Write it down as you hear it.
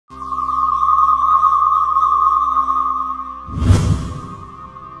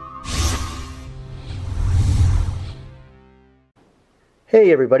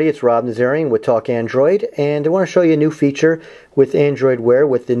Hey everybody, it's Rob Nazarian with Talk Android, and I want to show you a new feature with Android Wear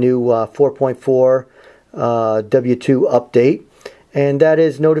with the new 4.4 W2 update, and that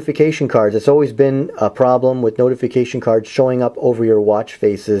is notification cards. It's always been a problem with notification cards showing up over your watch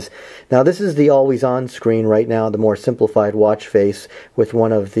faces. Now this is the always on screen right now, the more simplified watch face with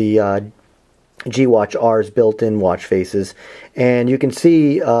one of the G-Watch R's built-in watch faces, and you can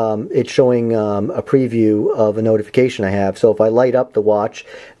see it's showing a preview of a notification I have. So if I light up the watch,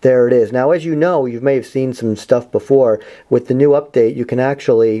 there it is. Now, as you know, you may have seen some stuff before. With the new update, you can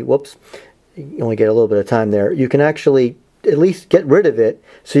actually, whoops, you only get a little bit of time there, you can actually at least get rid of it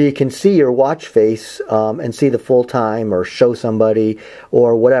so you can see your watch face and see the full time or show somebody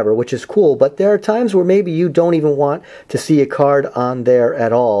or whatever, which is cool. But there are times where maybe you don't even want to see a card on there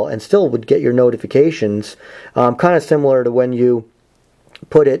at all and still would get your notifications, kind of similar to when you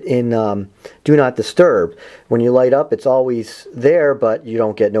put it in Do Not Disturb. When you light up, it's always there, but you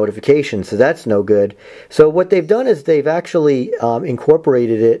don't get notifications, so that's no good. So what they've done is they've actually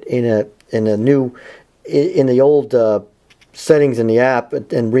incorporated it in the old settings in the app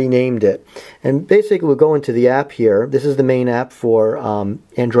and renamed it. And basically we'll go into the app here. This is the main app for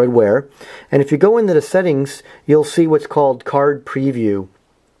Android Wear, and if you go into the settings, you'll see what's called Card Preview,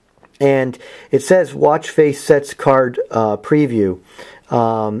 and it says Watch Face Sets Card Preview.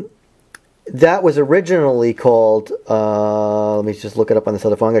 That was originally called, let me just look it up on this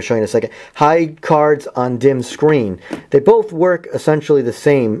other phone, I'm going to show you in a second, Hide Cards on Dim Screen. They both work essentially the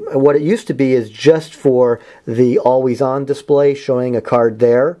same. What it used to be is just for the always on display, showing a card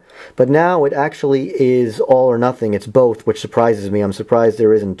there, but now it actually is all or nothing. It's both, which surprises me. I'm surprised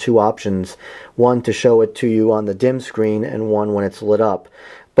there isn't two options, one to show it to you on the dim screen and one when it's lit up.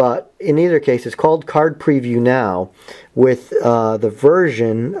 But in either case, it's called Card Preview now. With the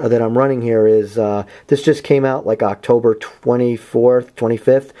version that I'm running here is, this just came out like October 24th,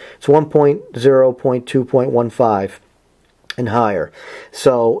 25th. It's 1.0.2.15 and higher.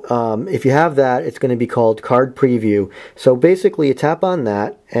 So if you have that, it's going to be called Card Preview. So basically you tap on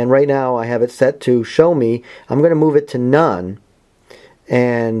that, and right now I have it set to show me. I'm going to move it to none,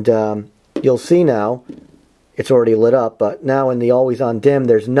 and you'll see now it's already lit up, but now in the always on dim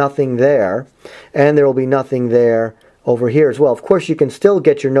there's nothing there, and there will be nothing there over here as well. Of course you can still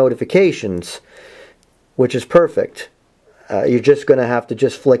get your notifications, which is perfect. You're just going to have to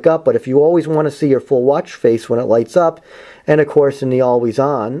just flick up, but if you always want to see your full watch face when it lights up, and of course in the always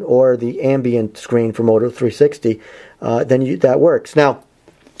on or the ambient screen for Moto 360, then that works. Now,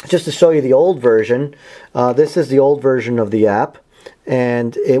 just to show you the old version, this is the old version of the app,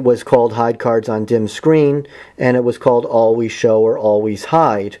 and it was called Hide Cards on Dim Screen, and it was called Always Show or Always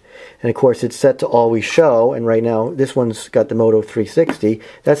Hide. And of course it's set to Always Show, and right now this one's got the Moto 360.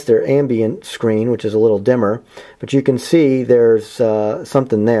 That's their ambient screen, which is a little dimmer, but you can see there's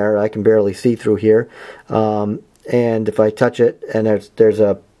something there. I can barely see through here, and if I touch it, and there's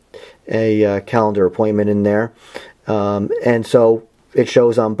a calendar appointment in there, and so it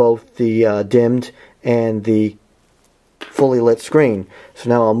shows on both the dimmed and the fully lit screen. So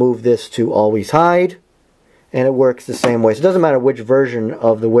now I'll move this to Always Hide, and it works the same way. So it doesn't matter which version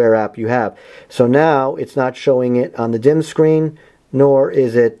of the Wear app you have. So now it's not showing it on the dim screen, nor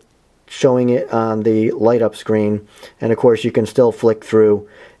is it showing it on the light up screen. And of course you can still flick through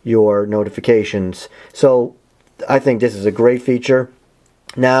your notifications. So I think this is a great feature.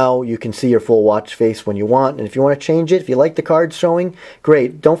 Now you can see your full watch face when you want, and if you want to change it, if you like the cards showing,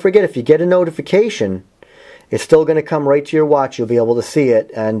 great. Don't forget, if you get a notification, it's still going to come right to your watch. You'll be able to see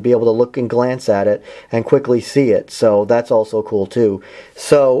it and be able to look and glance at it and quickly see it. So that's also cool too.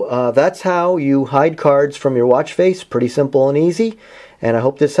 So that's how you hide cards from your watch face. Pretty simple and easy. And I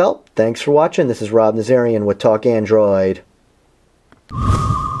hope this helped. Thanks for watching. This is Rob Nazarian with Talk Android.